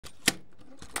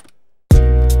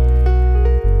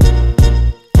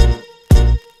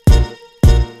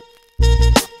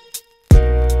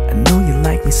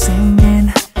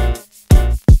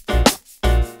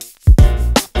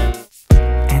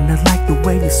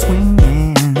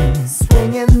swinging,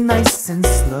 swinging nice and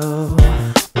slow.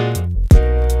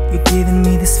 You're giving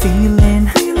me this feeling,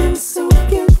 feeling so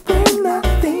good when I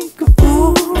think of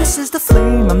ooh, this is the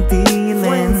flame I'm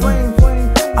feeling.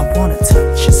 I wanna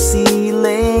touch your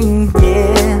ceiling,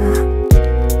 yeah.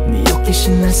 네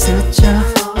호기심 날 스쳐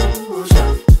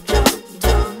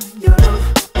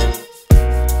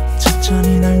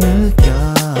천천히 널 느껴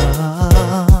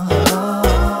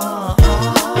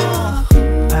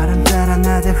바람 따라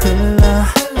나를 흘러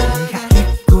네가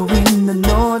입고 있는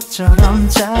옷처럼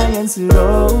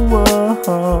자연스러워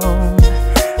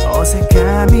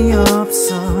어색함이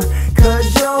없어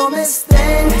Cause you're my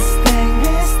thing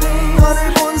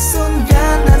너를 본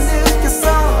순간 난 느꼈어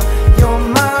You're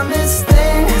my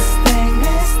mistake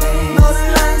너를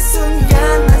안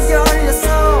순간 난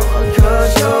열렸어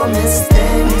Cause you're my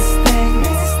mistake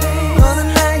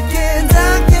너는 날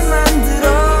깨닫게 만들어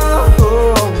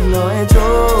너의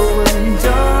좋은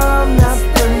점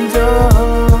나쁜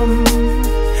점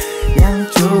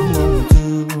양쪽 모두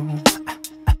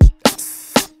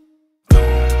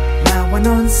나와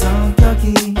넌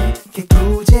성격이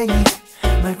개구쟁이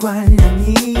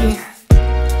말괄량이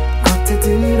겉에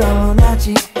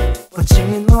드러나지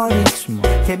거친 머리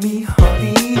개미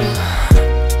허리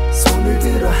손을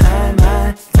들어 할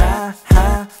말 다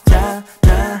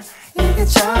하잖아 이게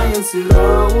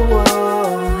자연스러워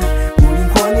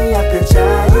우린 권위 앞에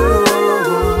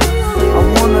자유로워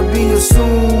I wanna be your 숨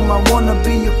I wanna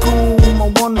be your 꿈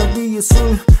I wanna be your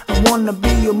술 I wanna be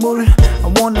your 물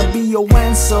I wanna be your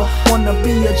answer wanna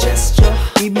be your gesture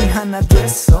이미 하나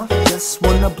됐어 Just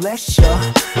wanna bless you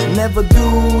Never do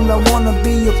I wanna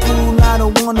be your fool I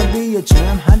don't wanna be your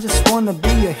gem I just wanna be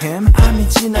your him 밤이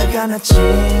지나가나 진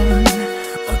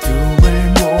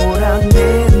어둠을 몰아